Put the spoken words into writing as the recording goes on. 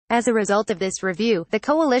As a result of this review, the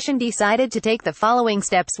coalition decided to take the following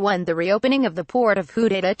steps. 1. The reopening of the Port of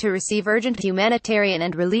Hudaydah to receive urgent humanitarian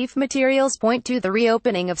and relief materials. 2. The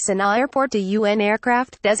reopening of Sanaa Airport to UN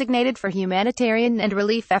aircraft designated for humanitarian and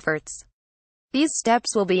relief efforts. These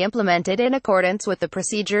steps will be implemented in accordance with the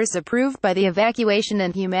procedures approved by the Evacuation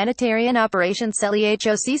and Humanitarian Operations Cell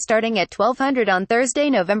EHOC starting at 1200 on Thursday,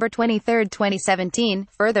 November 23, 2017.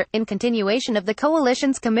 Further, in continuation of the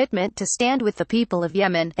coalition's commitment to stand with the people of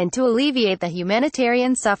Yemen, and to alleviate the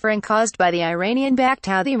humanitarian suffering caused by the Iranian-backed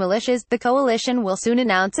Houthi militias, the coalition will soon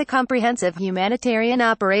announce a comprehensive humanitarian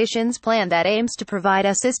operations plan that aims to provide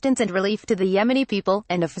assistance and relief to the Yemeni people,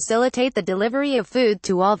 and to facilitate the delivery of food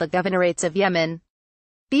to all the governorates of Yemen.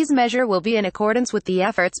 These measures will be in accordance with the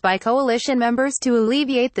efforts by coalition members to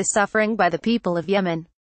alleviate the suffering by the people of Yemen.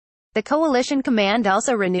 The coalition command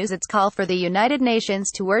also renews its call for the United Nations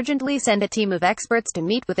to urgently send a team of experts to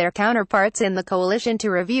meet with their counterparts in the coalition to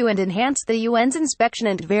review and enhance the UN's inspection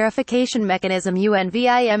and verification mechanism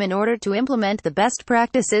UNVIM in order to implement the best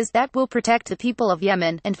practices that will protect the people of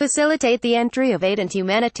Yemen, and facilitate the entry of aid and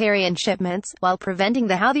humanitarian shipments, while preventing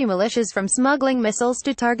the Houthi militias from smuggling missiles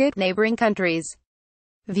to target neighboring countries.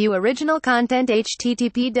 View original content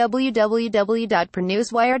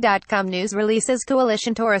http://www.pernewswire.com. News releases.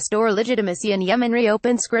 Coalition to restore legitimacy in Yemen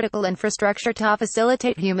reopens critical infrastructure to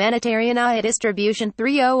facilitate humanitarian aid distribution.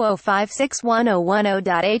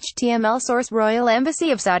 300561010.html. Source: Royal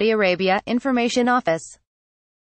Embassy of Saudi Arabia, Information Office.